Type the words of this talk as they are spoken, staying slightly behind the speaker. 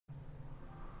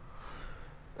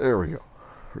There we go.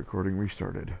 Recording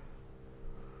restarted.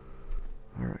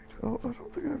 Alright. Oh, I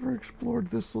don't think I ever explored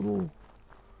this little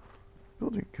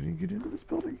building. Can you get into this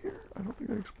building here? I don't think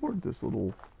I explored this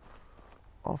little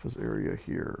office area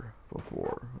here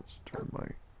before. Let's turn my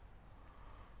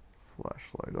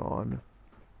flashlight on.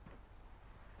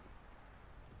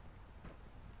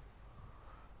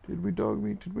 Did we dog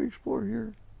meat? Did we explore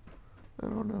here? I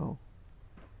don't know.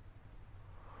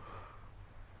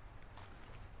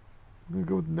 I'm gonna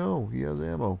go with no. He has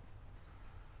ammo.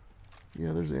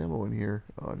 Yeah, there's ammo in here.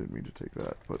 Oh, I didn't mean to take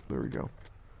that, but there we go.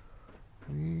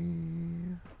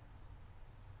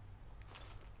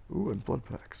 Ooh, and blood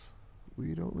packs.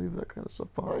 We don't leave that kind of stuff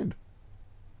behind.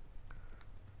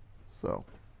 So,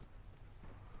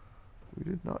 we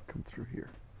did not come through here.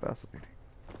 Fascinating.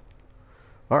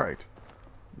 Alright,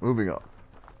 moving on.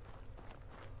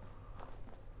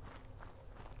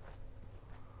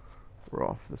 We're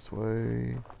off this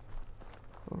way.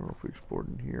 I don't know if we explored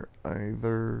in here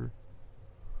either.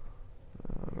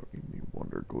 I don't need any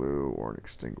wonder glue or an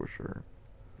extinguisher.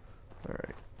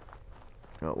 Alright.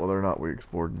 Well, whether or not we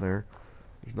explored in there,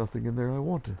 there's nothing in there I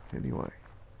wanted anyway.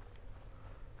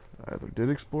 I either did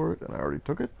explore it and I already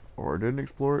took it, or I didn't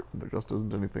explore it and there just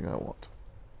isn't anything I want.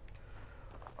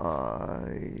 Oh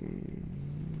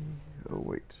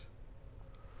wait.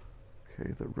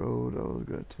 Okay, the road I was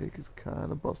gonna take is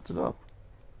kinda busted up.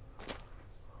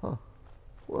 Huh.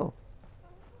 Well.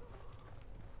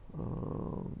 Have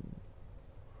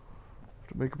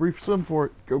to make a brief swim for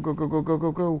it. Go, go, go, go, go,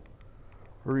 go, go.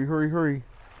 Hurry, hurry, hurry.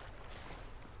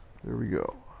 There we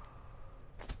go.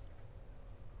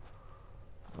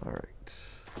 Alright.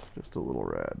 Just a little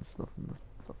rads. Nothing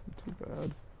too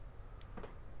bad.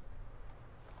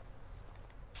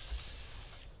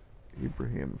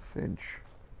 Abraham Finch.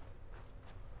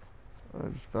 I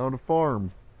just found a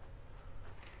farm.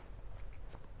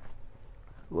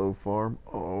 Hello, farm.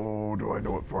 Oh, do I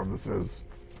know what farm this is?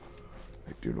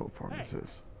 I do know what farm this is.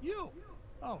 You!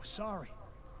 Oh, sorry.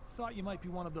 Thought you might be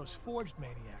one of those forged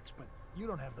maniacs, but you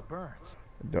don't have the burns.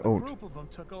 I don't. A group of them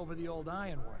took over the old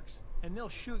ironworks, and they'll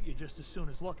shoot you just as soon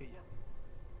as look at you.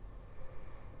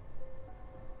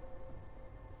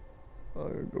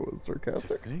 I'm go with sarcastic.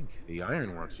 To think, the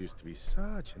ironworks used to be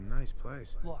such a nice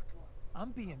place. Look,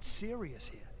 I'm being serious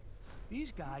here.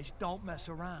 These guys don't mess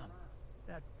around.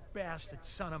 That bastard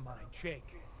son of mine,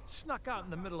 Jake, snuck out in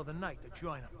the middle of the night to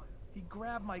join them. He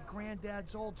grabbed my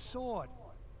granddad's old sword.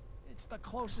 It's the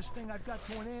closest thing I've got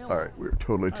to an heirloom. Alright, we're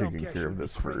totally taking care of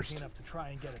this first. Crazy enough to try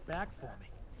and get it back for me.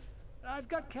 I've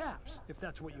got caps, if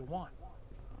that's what you want.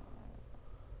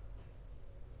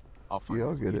 I'll find Yeah,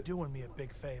 I'll get You're it. doing me a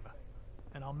big favor,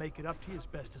 and I'll make it up to you as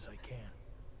best as I can.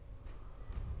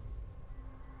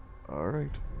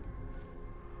 Alright.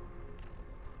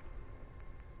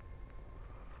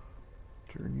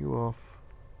 Turn you off.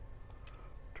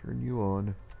 Turn you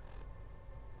on.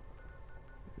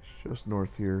 It's just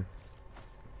north here.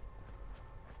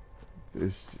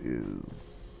 This is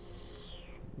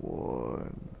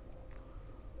 100%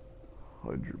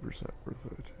 worth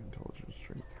it. Intelligence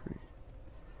strength 3.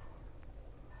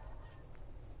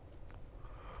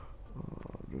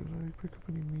 Did I pick up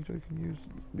any meat I can use?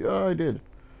 Yeah, I did.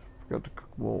 Forgot to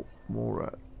cook mole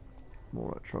rat. Mole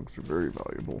rat chunks are very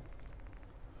valuable.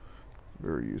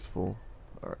 Very useful.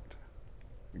 Alright.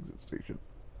 Exit station.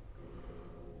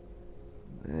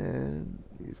 And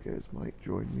these guys might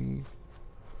join me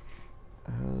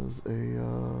as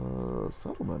a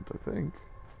settlement, I think.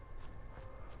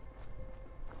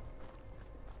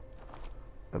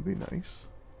 That'd be nice.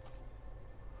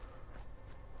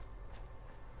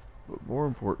 But more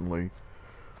importantly,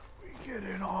 we get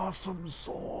an awesome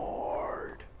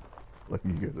sword. Like,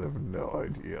 you guys have no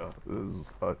idea. This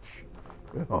is such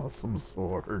an awesome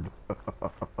sword.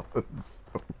 It's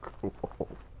so cool.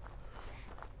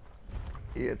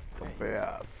 It's the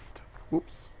best.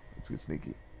 Whoops. Let's get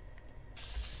sneaky.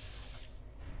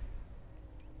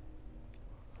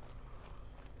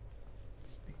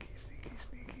 Sneaky, sneaky,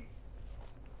 sneaky.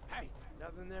 Hey,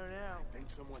 nothing there now. Think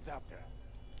someone's out there.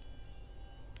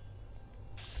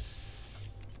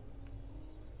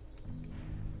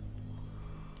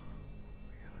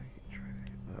 Man, I hate trying to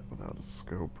get that without a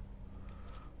scope.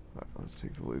 Alright, let's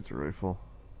take the laser rifle.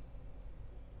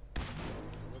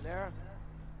 Over there?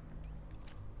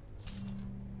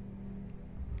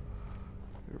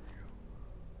 There we go.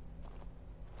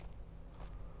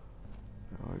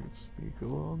 Now I can sneak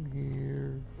along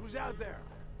here. Who's out there?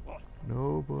 What?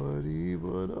 Nobody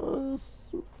but us.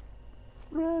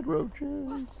 Red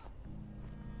roaches.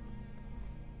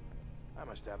 I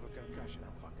must have a concussion.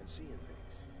 I'm fucking seeing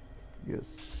things. Yes.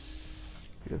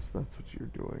 Yes, that's what you're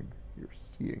doing. You're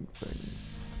seeing things.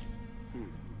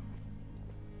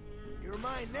 You're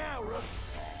mine now, Rook.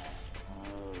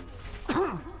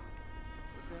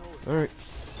 Alright.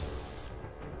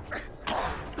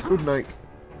 Good night.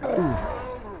 Ooh.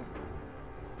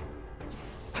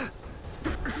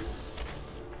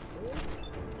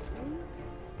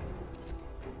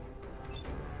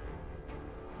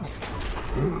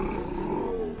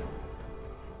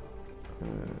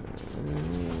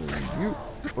 You.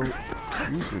 Oh,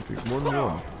 you should take more than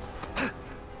one.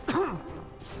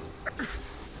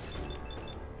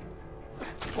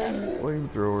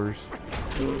 Flamethrowers.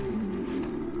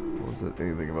 Was it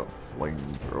anything about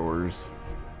flamethrowers?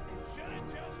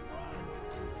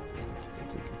 I'll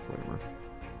take a flamer.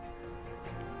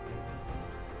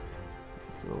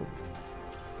 So,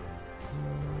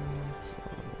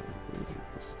 laser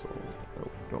pistol. Oh,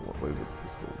 don't want laser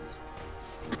pistols.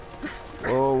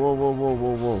 Whoa, whoa, whoa, whoa,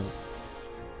 whoa, whoa.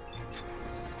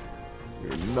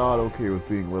 You're not okay with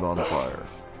being lit on fire.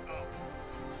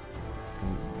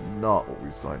 This is not what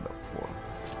we signed up for.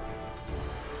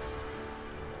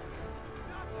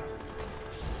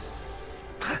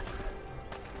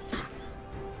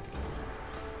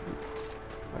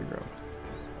 High ground.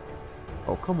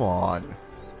 Oh, come on.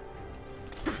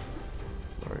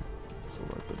 Sorry. So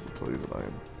I have to tell you that I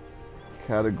am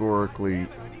categorically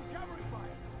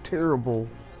terrible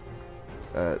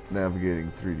at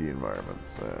navigating 3D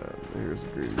environments. And here's a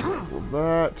great example of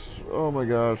that. Oh my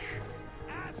gosh.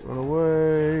 Run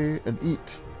away and eat.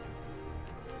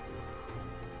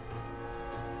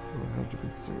 What do I have to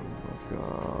consume? I've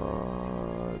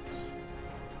got...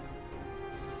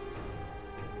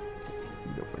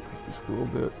 Eat up my crispy squirrel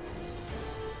bits.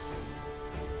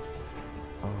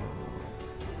 Some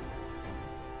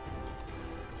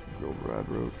grilled rad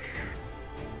roach.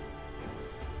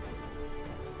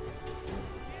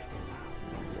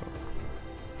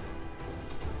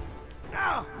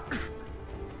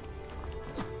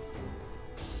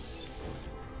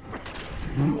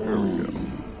 There we go.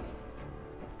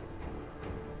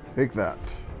 Take that.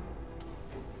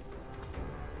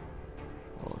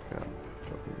 Oh, cap.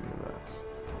 Don't give me that.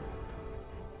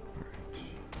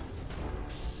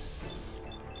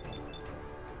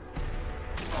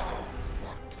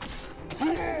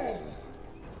 Alright.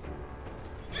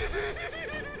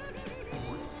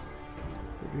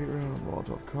 38 round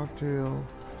Molotov cocktail.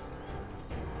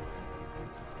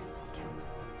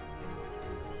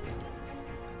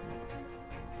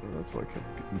 That's why I kept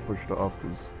getting pushed off,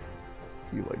 because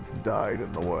he like died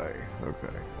in the way.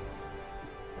 Okay.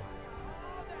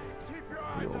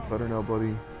 Feel better now,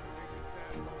 buddy?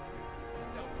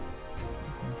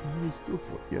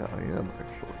 Yeah, I am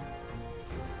actually.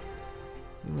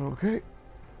 Okay.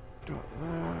 Got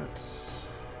that.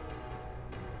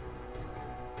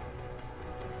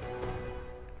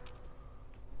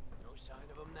 No sign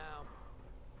of him now.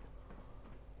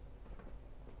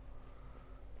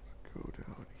 Go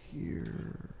down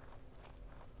here.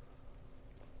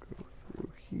 Go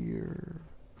through here.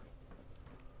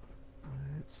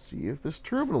 Let's see if this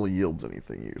terminal yields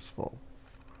anything useful.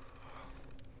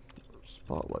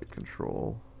 Spotlight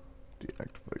control.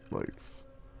 Deactivate lights.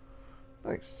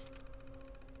 Nice.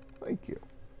 Thank you.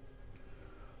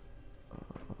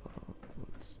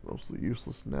 It's mostly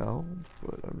useless now,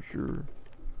 but I'm sure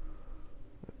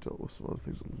I dealt with some other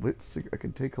things. I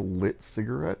can take a lit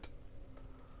cigarette.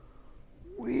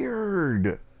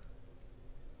 Weird.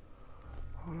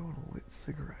 Why do I want a lit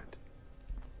cigarette?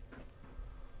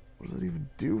 What does it even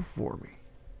do for me?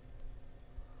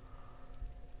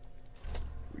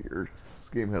 Weird. This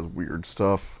game has weird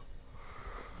stuff.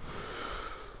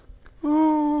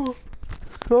 Oh,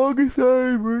 August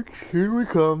works. Here we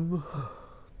come.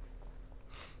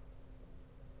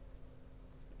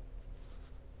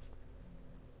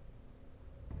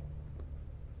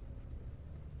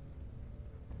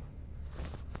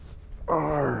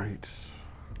 All right.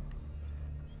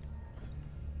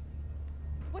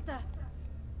 What the?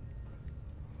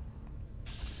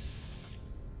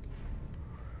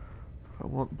 I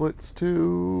want Blitz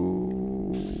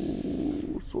too,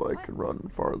 so I can run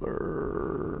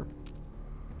farther.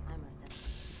 I must have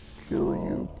Kill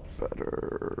you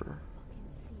better. fucking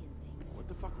seeing things. What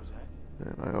the fuck was that?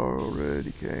 And I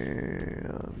already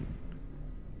can.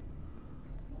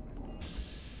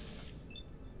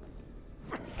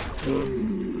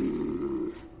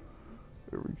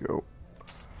 There we go.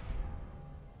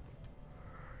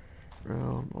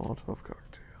 Round Molotov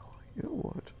cocktail. You know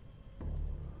what?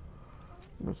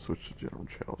 I'm gonna switch to General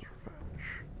Chow's Revenge.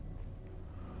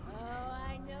 Oh,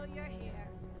 I know you're here.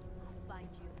 I'll find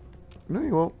you. No,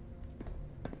 you won't.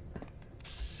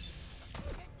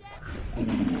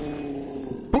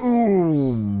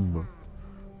 Boom!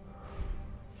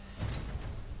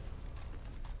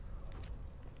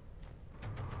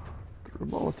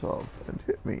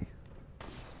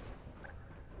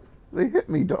 They hit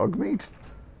me, dog meat.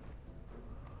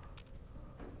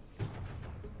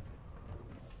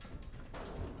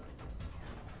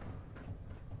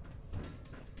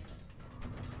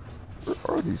 Where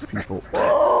are these people?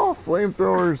 Oh,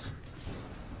 flamethrowers!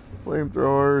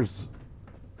 Flamethrowers!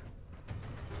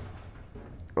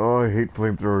 Oh, I hate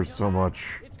flamethrowers so much.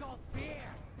 It's called fear.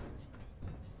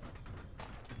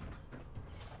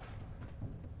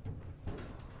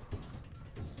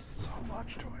 So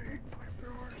much do I hate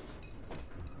flamethrowers.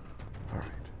 Alright.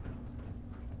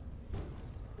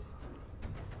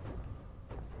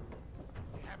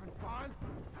 You having fun?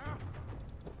 Huh?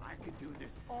 I could do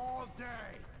this all day.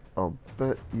 I'll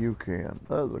bet you can.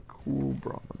 That is a cool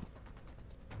Brahmin.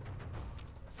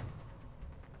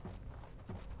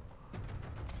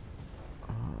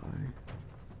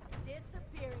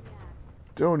 Disappearing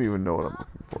act. Don't even know what I'm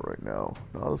looking for right now.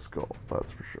 Not a skull, that's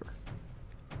for sure.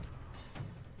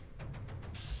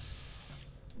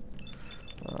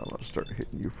 I'm gonna start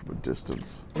hitting you from a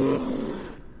distance. There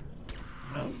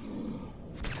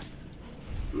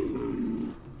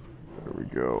we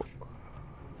go.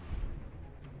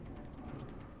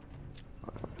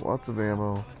 I have lots of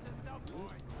ammo.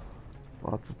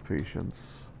 Lots of patience.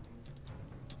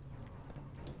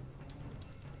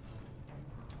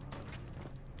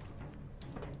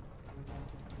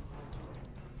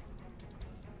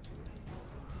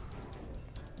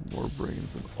 More brains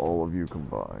than all of you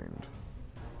combined.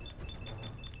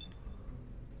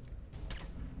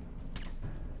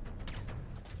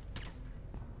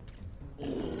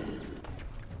 Just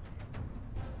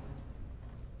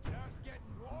getting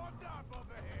warmed up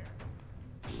over here.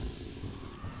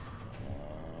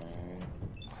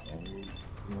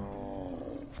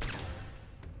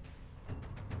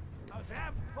 I was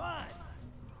having fun.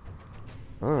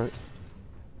 Alright.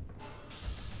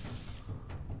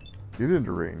 Get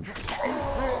into range.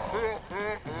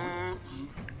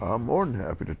 I'm more than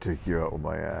happy to take you out with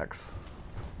my axe.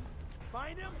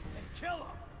 Find him and kill him.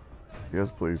 Yes,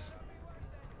 please.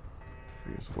 So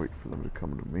just wait for them to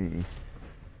come to me.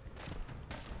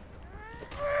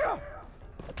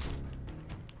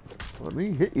 Let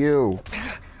me hit you.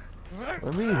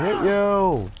 Let me hit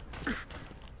you.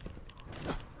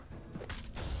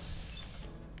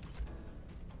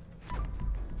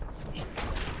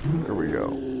 There we go.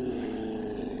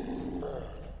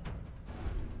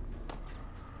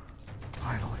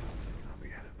 Finally. Let me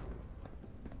get it.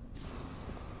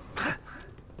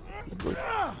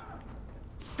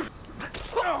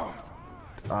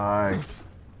 Die.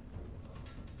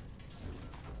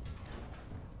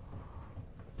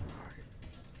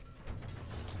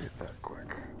 Get that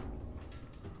quick.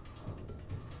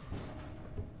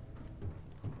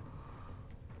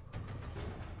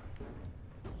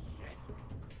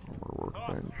 Armor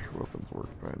workbench, weapons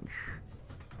workbench.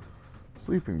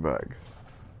 Sleeping bag.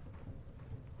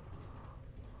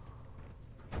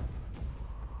 If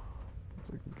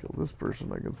I can kill this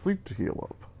person, I can sleep to heal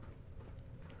up.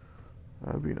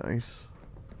 That'd be nice.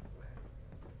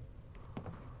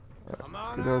 Come Let's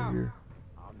on get out out. of here.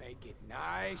 I'll make it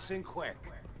nice and quick.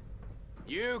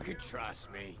 You can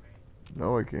trust me.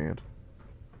 No, I can't.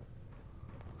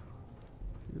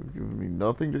 You've given me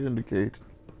nothing to indicate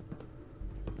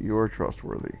you are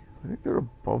trustworthy. I think they're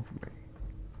above me.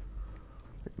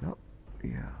 Wait, no.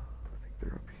 Yeah, I think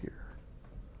they're up here.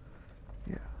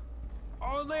 Yeah.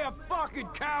 Only a fucking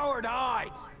coward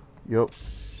hides. Yep.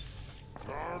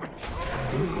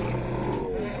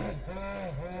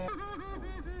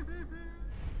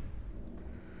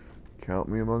 Count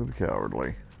me among the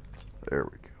cowardly. There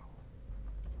we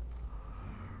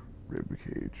go.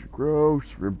 Ribcage gross.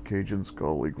 Ribcage and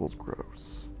skull equals gross.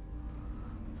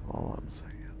 That's all I'm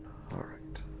saying.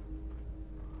 Alright.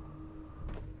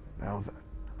 Now then.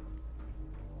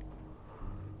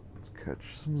 Let's catch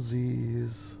some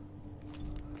Z's.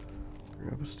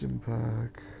 Grab a stim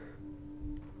pack.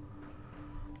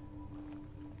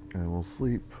 And we'll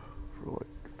sleep for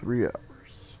like 3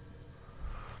 hours.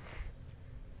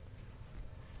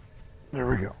 There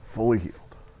we go. Fully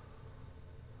healed.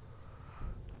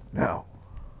 Now.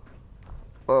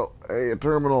 Oh, hey, a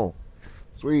terminal.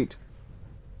 Sweet.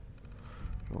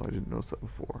 Oh, I didn't notice that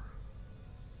before.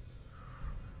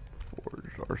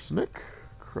 Forged arsenic.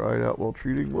 Cried out while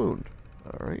treating wound.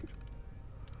 Alright.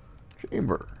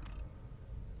 Chamber.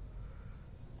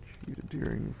 Cheated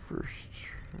during first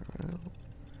trial.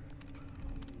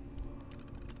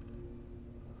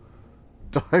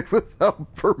 Died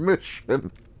without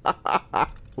permission.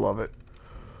 Love it.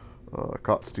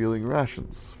 Caught stealing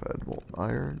rations. Fed molten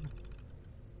iron.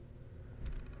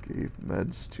 Gave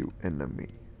meds to enemy.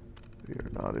 We are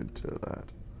not into that.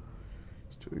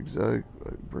 To exotic,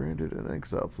 branded and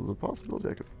exiled. So there's a possibility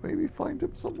I could maybe find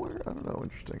him somewhere. I don't know.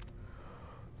 Interesting.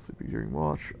 Sleepy during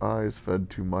watch. Eyes fed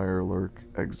to Meyer Lurk.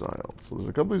 Exiled. So there's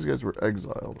a couple of these guys who were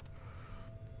exiled.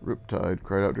 Riptide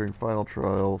cried out during final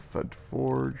trial. Fed to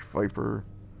Forge. Viper.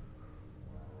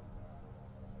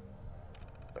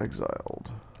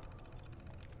 Exiled.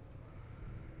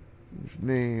 His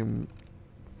name.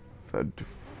 Fed to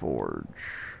Forge.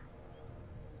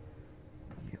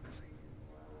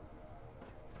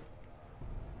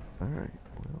 Alright,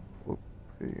 well, whoop,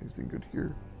 hey, anything good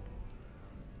here?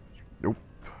 Nope.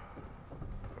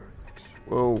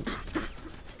 Alright,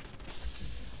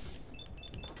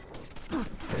 whoa.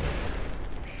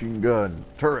 Machine gun,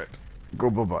 turret,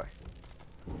 go bye-bye.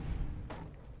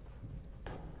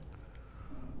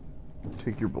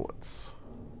 Take your bullets.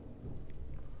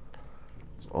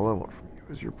 That's all I want from you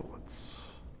is your bullets.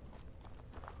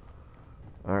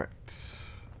 Alright.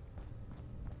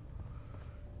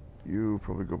 You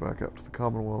probably go back out to the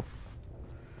Commonwealth.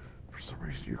 For some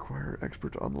reason you require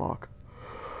expert to unlock.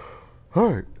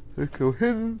 Alright, let's go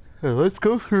hidden and let's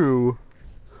go through.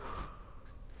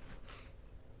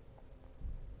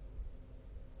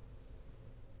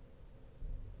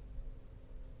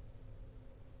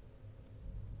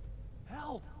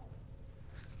 Help!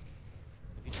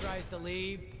 If he tries to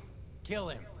leave, kill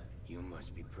him. You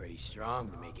must be pretty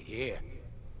strong to make it here.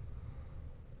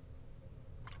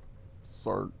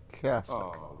 Sarcastic.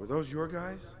 Oh, were those your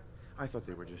guys? I thought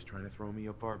they were just trying to throw me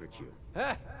a barbecue.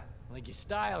 Ha! Like your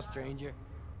style, stranger.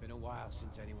 Been a while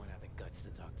since anyone had the guts to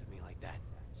talk to me like that.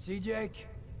 See, Jake?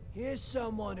 Here's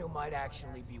someone who might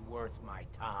actually be worth my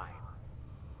time.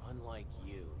 Unlike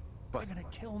you. They're gonna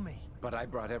kill me. But I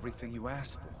brought everything you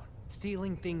asked for.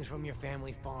 Stealing things from your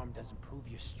family farm doesn't prove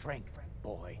your strength,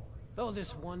 boy. Though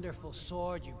this wonderful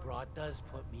sword you brought does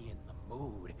put me in the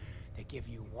mood to give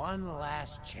you one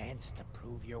last chance to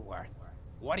prove your worth.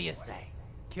 What do you say?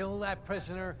 Kill that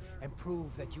prisoner and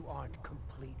prove that you aren't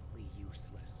completely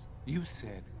useless. You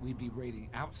said we'd be raiding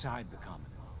outside the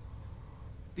Commonwealth.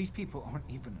 These people aren't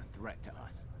even a threat to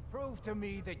us. Prove to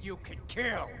me that you can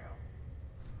kill.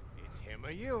 It's him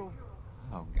or you.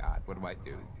 Oh God, what do I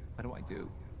do? What do I do?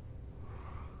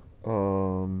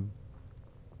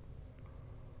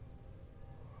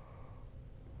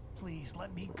 Please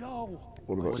let me go.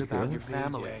 What about, What about killing? your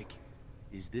family? Jake.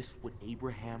 Is this what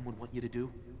Abraham would want you to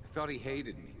do? I thought he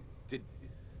hated me. Did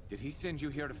he send you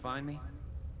here to find me?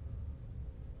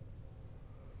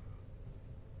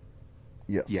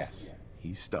 Yes. Yes,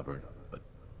 he's stubborn, but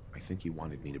I think he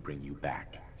wanted me to bring you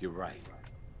back. You're right.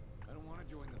 I don't want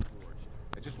to join the Forge.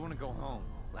 I just want to go home.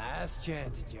 Last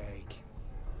chance, Jake.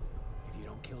 If you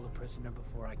don't kill the prisoner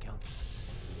before I count.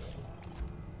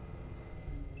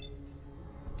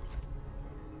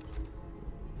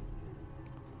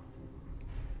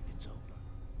 It's over.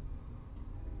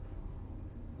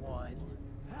 1.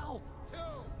 Help! 2.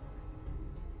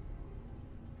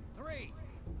 3.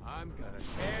 I'm gonna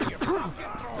tear your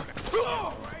fucking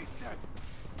throat. Right then.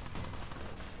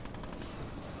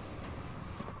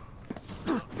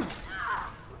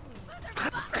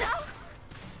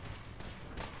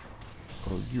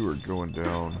 Oh, you are going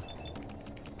down.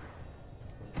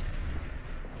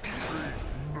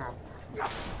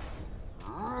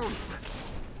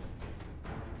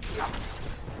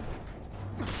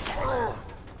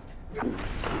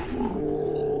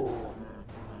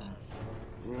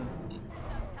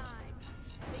 Sometimes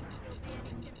things will be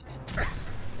any different.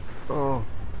 Oh,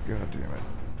 god damn it.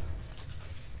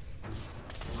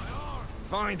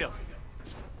 Find him.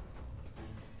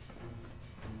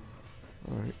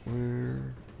 Alright,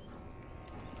 where?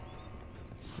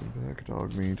 Come back, dog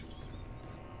meat.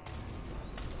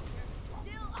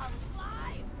 Still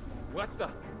alive? What the?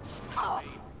 Oh.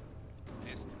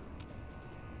 Missed him.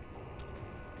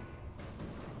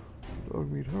 Dog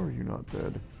meat, how are you not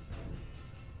dead?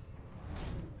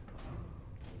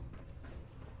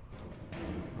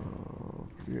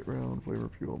 38 round flavor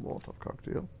fuel Molotov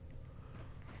cocktail.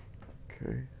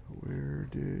 Okay, where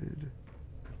did?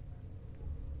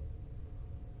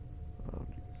 Oh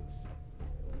Jesus!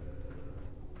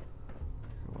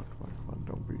 Come on!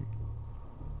 Don't be.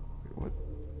 Wait, what?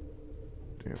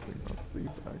 Damping not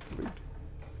sleep activate.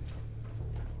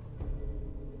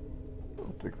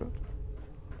 I'll take that.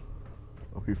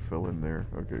 Oh, he fell in there.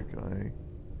 Okay, can I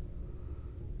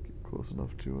get close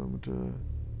enough to him to?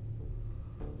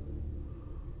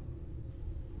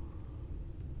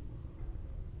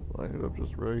 Line it up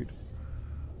just right.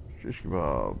 Shish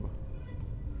kebab.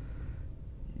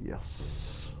 Yes.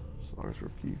 As long as we're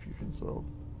key fusion cell.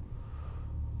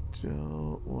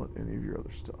 Don't want any of your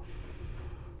other stuff.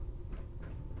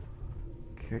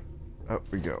 Okay. Up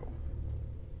we go.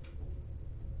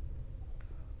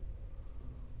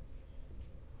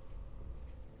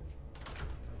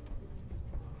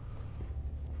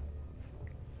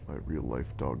 My real life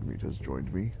dog meat has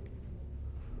joined me.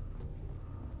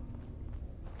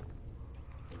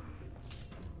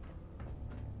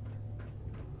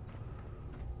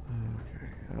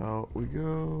 Okay, out we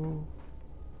go.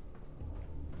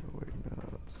 Oh, wait, no,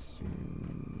 that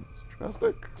seems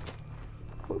drastic,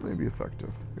 but maybe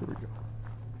effective. Here we go.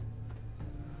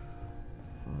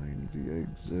 Find the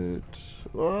exit.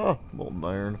 Ah, molten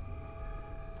iron.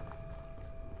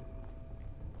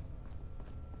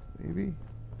 Maybe.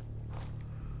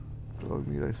 Dog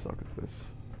meat, I suck at this.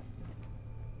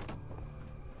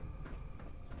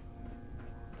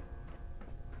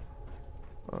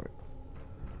 Alright.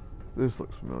 This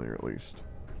looks familiar at least.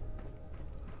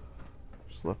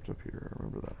 Just left up here, I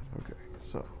remember that. Okay,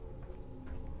 so.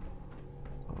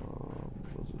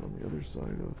 Was it on the other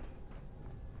side of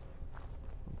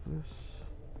this?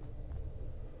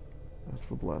 That's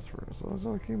the blast furnace. Oh, that's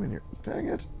how I came in here. Dang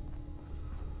it!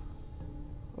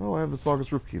 Oh, I have the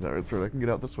Saugus roof key there. That's right, I can get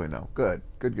out this way now. Good.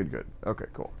 Good, good, good. Okay,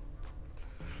 cool.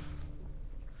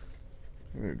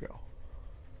 There you go.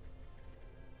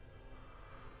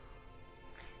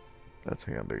 That's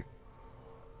handy.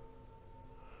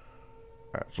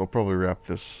 Alright, so I'll probably wrap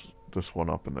this one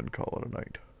up and then call it a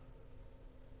night.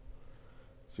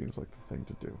 Seems like the thing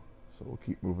to do. So we'll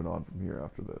keep moving on from here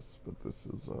after this. But this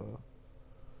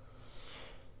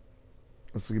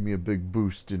will give me a big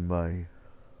boost in my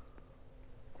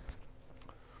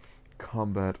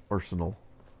combat arsenal.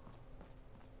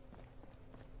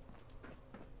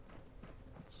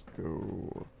 Let's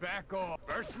go. Back off.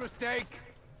 First mistake,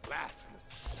 last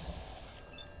mistake.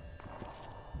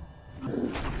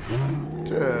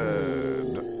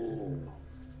 Dead.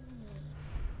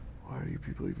 Why do you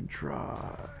people even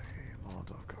try?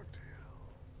 Molotov cocktail.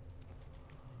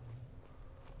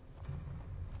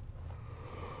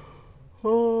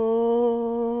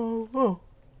 Oh,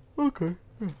 okay.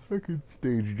 Yeah, I can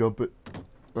stage jump it.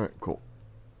 Alright, cool.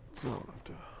 So I don't have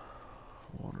to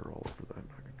wander all over that. I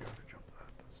can kind of jump that.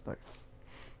 That's nice.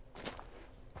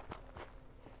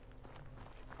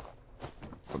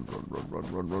 Run, run, run, run,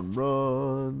 run, run,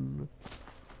 run.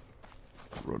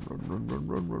 Run, run, run, run,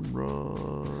 run, run,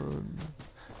 run.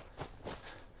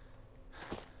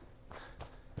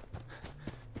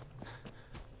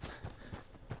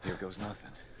 Here goes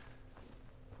nothing.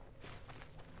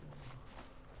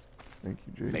 Thank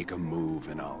you, Jake. Make a move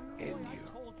and I'll end you.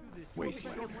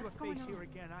 Wasteland. Your face here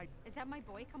again. Is that my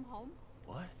boy come home?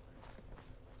 What?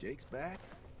 Jake's back?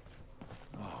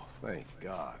 Oh, thank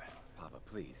God. Papa,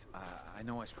 please. I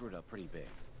know I screwed up pretty big.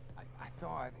 I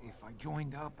thought if I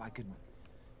joined up, I could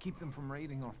keep them from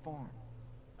raiding our farm.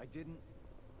 I didn't.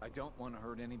 I don't want to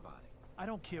hurt anybody. I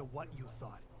don't care what you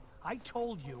thought. I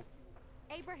told you.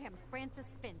 Abraham Francis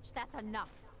Finch, that's enough.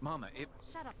 Mama,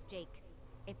 Shut up, Jake.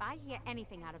 If I hear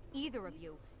anything out of either of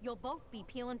you, you'll both be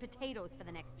peeling potatoes for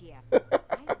the next year.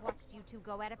 I've watched you two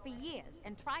go at it for years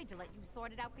and tried to let you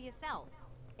sort it out for yourselves.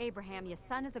 Abraham, your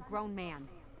son is a grown man.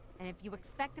 And if you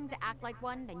expect him to act like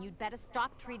one, then you'd better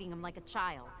stop treating him like a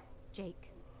child.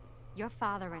 Jake, your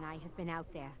father and I have been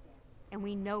out there, and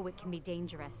we know it can be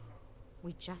dangerous.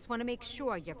 We just want to make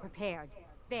sure you're prepared.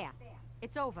 There,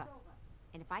 it's over.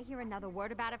 And if I hear another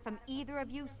word about it from either of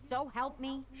you, so help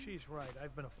me. She's right.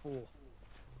 I've been a fool.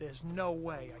 There's no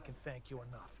way I can thank you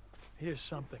enough. Here's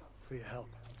something for your help.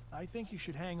 I think you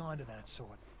should hang on to that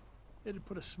sword. It'd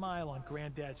put a smile on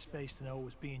Granddad's face to know it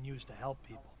was being used to help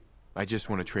people. I just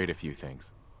want to trade a few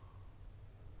things.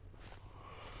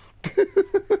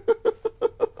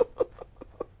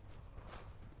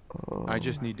 I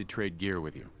just need to trade gear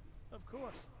with you. Of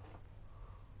course.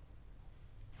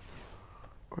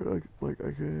 Or like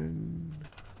I can...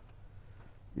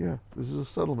 Yeah, this is a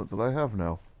settlement that I have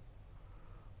now.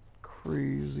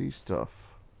 Crazy stuff.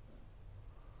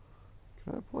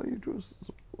 Can I apply you to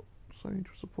assign you to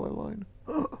a supply line?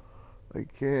 I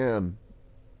can.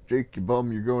 Jake, you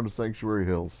bum, you're going to Sanctuary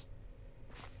Hills.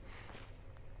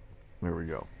 There we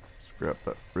go. Scrap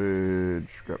that bridge,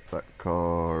 scrap that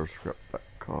car, scrap that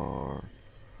car.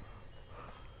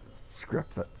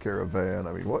 Scrap that caravan.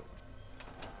 I mean, what?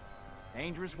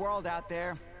 Dangerous world out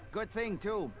there. Good thing,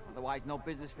 too. Otherwise, no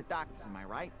business for doctors, am I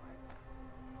right?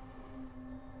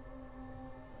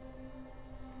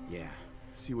 Yeah.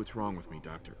 See what's wrong with me,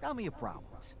 Doctor. Tell me your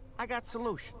problems. I got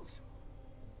solutions.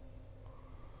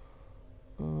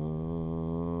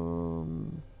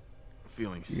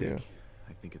 Feeling sick. Yeah.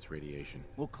 I think it's radiation.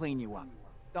 We'll clean you up.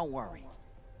 Don't worry.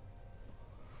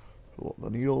 Pull up the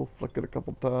needle, flick it a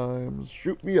couple times.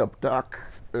 Shoot me up, Doc.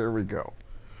 There we go.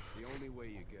 The only way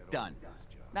you get Done.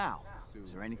 Now,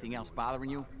 is there anything else bothering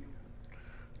you?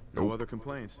 No other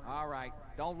complaints. All right.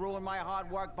 Don't ruin my hard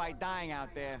work by dying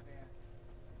out there.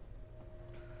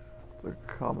 It's a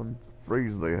common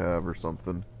phrase they have or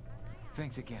something.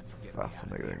 Thanks again for getting me out of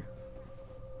Fascinating.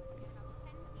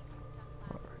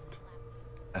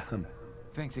 there. Alright.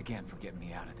 Thanks again for getting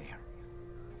me out of there.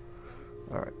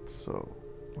 Alright, so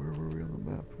where were we on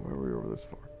the map? Why were we over this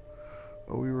far?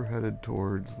 Oh, we were headed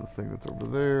towards the thing that's over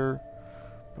there.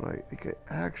 But I think I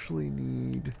actually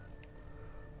need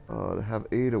to have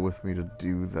Ada with me to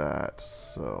do that.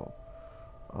 So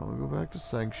I'm gonna go back to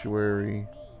Sanctuary.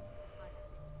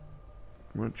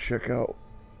 I'm gonna check out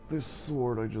this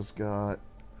sword I just got.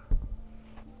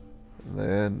 And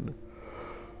then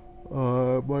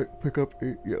I might pick up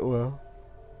then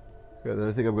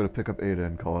I think I'm gonna pick up Ada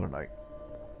and call it a night.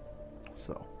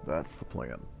 So that's the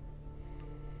plan.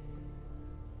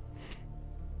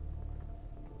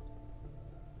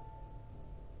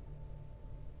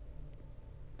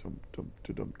 Dum dum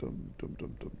dum dum dum dum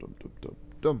dum dum dum dum dum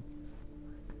dum.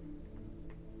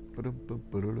 Ba-dum, bum,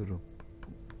 ba-da-da-dum, bum,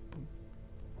 bum, bum.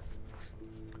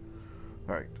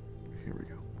 Alright, here we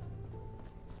go.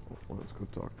 Let's go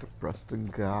talk to Preston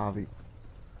Garvey.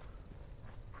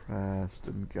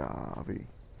 Preston Garvey.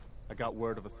 I got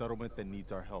word of a settlement that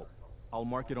needs our help. I'll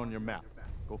mark it on your map.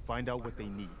 Go find out what they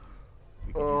need.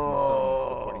 We can use more settlements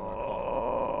supporting our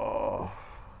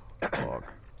cause.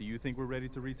 Fuck. Do you think we're ready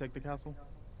to retake the castle?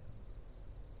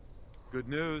 Good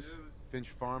news. Finch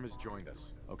Farm has joined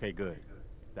us. Okay, good.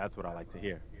 That's what I like to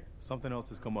hear. Something else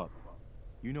has come up.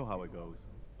 You know how it goes.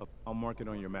 I'll mark it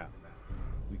on your map.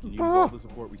 We can use all the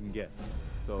support we can get.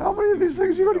 So how many of these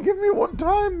things are you gonna give me one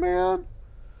time, man?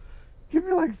 Give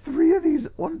me like 3 of these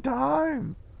at one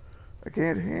time. I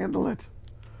can't handle it.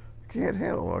 I can't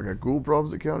handle it. I got ghoul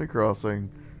problems at County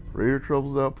Crossing, raider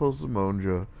troubles at Outpost of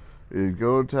Monja. You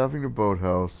go to Taffing to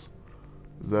Boathouse.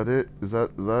 Is that it? Is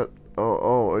that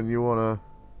oh, and you wanna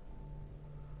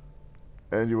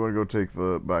go take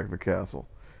back the castle.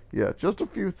 Yeah, just a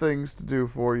few things to do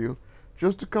for you.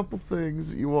 Just a couple things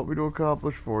that you want me to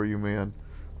accomplish for you, man.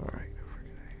 Alright,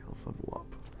 let's level up.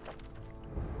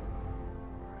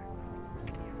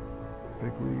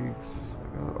 Big leagues,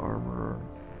 I got armor.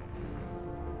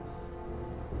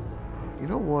 You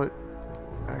know what?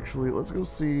 Actually, let's go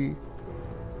see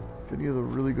if any of the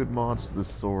really good mods to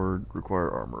this sword require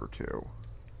armor too.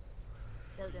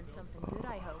 Building something good,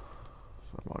 I hope.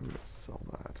 So I'm gonna sell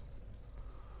that.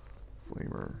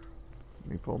 Flamer.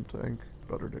 Napalm tank,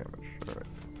 better damage. Alright.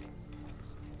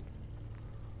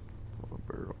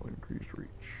 Barrel, increased reach.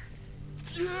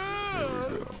 Yeah!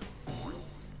 There we go.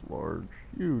 Large,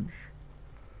 huge.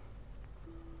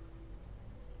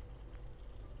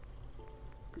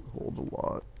 Holds a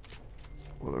lot.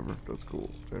 Whatever, that's cool.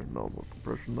 Standard nozzle,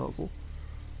 compression nozzle.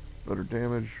 Better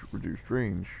damage, reduced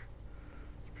range.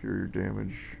 Superior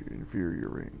damage, inferior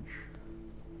range.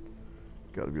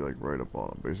 Gotta be like right up on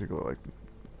them. Basically like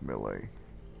melee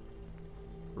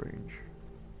range.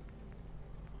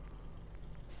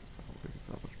 I don't think it's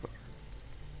that much better.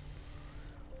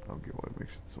 I don't get why it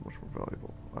makes it so much more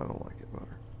valuable. I don't like it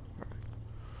better.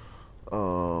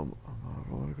 Alright.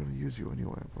 I'm not gonna use you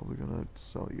anyway. I'm probably gonna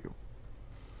sell you.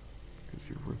 Because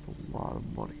you're worth a lot of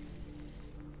money.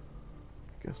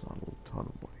 I guess not a little ton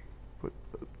of money. But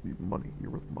money,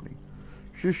 you're worth money.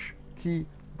 Shish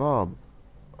kebab.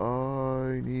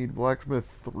 I need blacksmith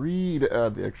 3 to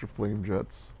add the extra flame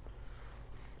jets.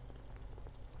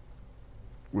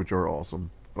 Which are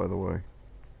awesome, by the way.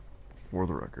 For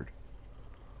the record.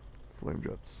 Flame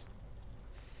jets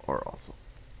are awesome.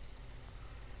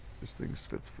 This thing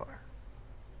spits fire.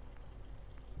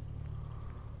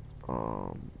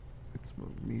 It's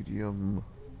medium.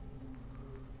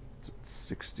 It's at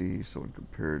 60, so when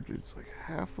compared to, it's like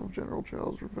half of General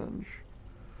Chow's Revenge.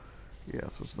 Yeah,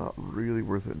 so it's not really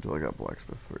worth it until I got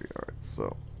Blacksmith 3. Alright,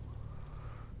 so.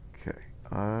 Okay,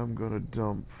 I'm gonna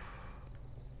dump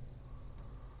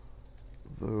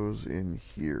those in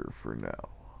here for now.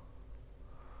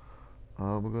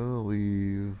 I'm gonna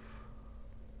leave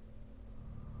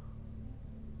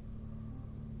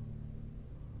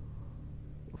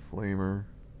the flamer,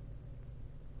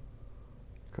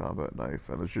 combat knife,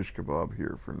 and the shish kebab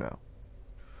here for now.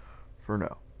 For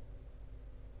now.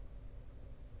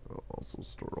 I'll also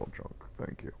store all junk.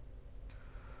 Thank you.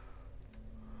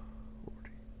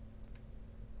 40.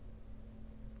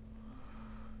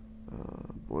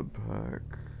 Blood pack,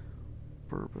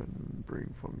 bourbon,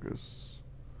 brain fungus,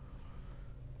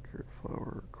 carrot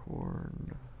flour,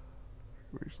 corn,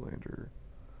 wastelander,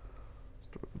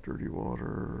 store the dirty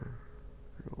water,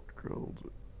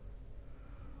 grilled.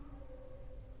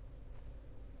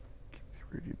 Keep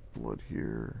the irradiated blood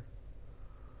here.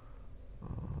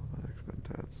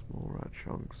 Mentat, small rat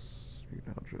chunks,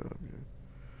 mutant algae.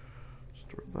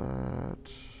 Store that.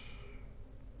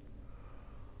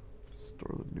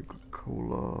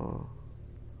 cola.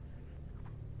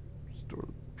 Store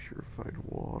the purified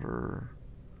water.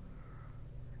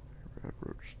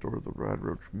 Radroach, store the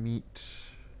radroach meat.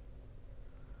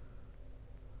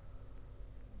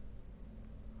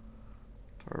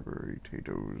 Tarberry,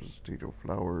 tato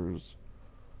flowers.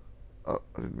 Oh,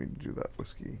 I didn't mean to do that.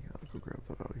 Whiskey. I'll go grab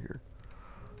that out of here.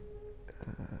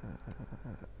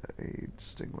 Aged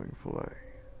stingling fillet.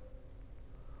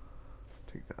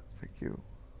 Take that, thank you.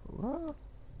 What?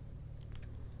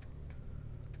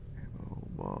 Ammo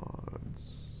mods.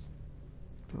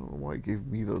 I don't know why it gave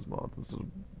me those mods instead of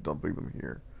dumping them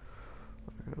here.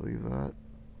 I gotta leave that.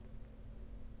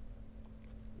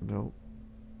 Nope.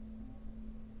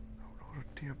 I don't know what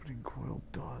a dampening coil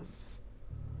does.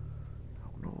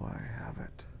 I don't know why I have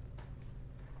it.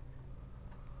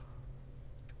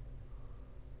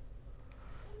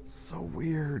 So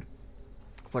weird.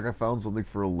 It's like I found something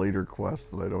for a later quest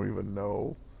that I don't even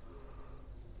know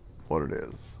what it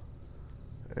is.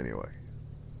 Anyway.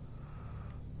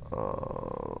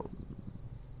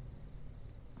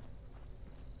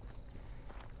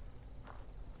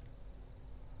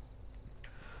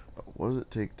 What does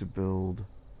it take to build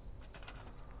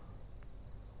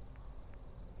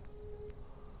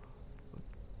a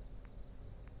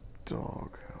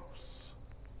doghouse?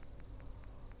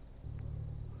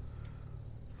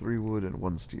 3 wood and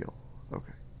 1 steel.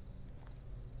 Okay.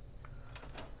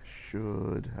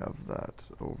 Should have that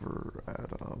over at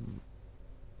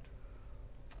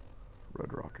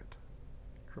Red Rocket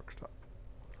truck stop.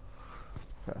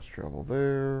 Fast travel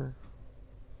there.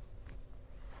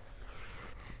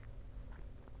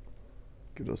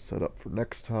 Get us set up for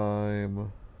next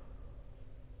time.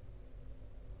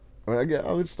 I mean, I'm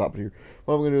gonna stop it here.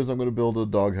 What I'm gonna do is I'm gonna build a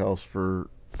doghouse for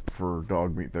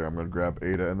dog meat there. I'm gonna grab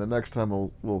Ada, and the next time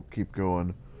we'll keep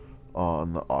going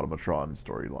on the Automatron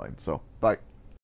storyline. So, bye.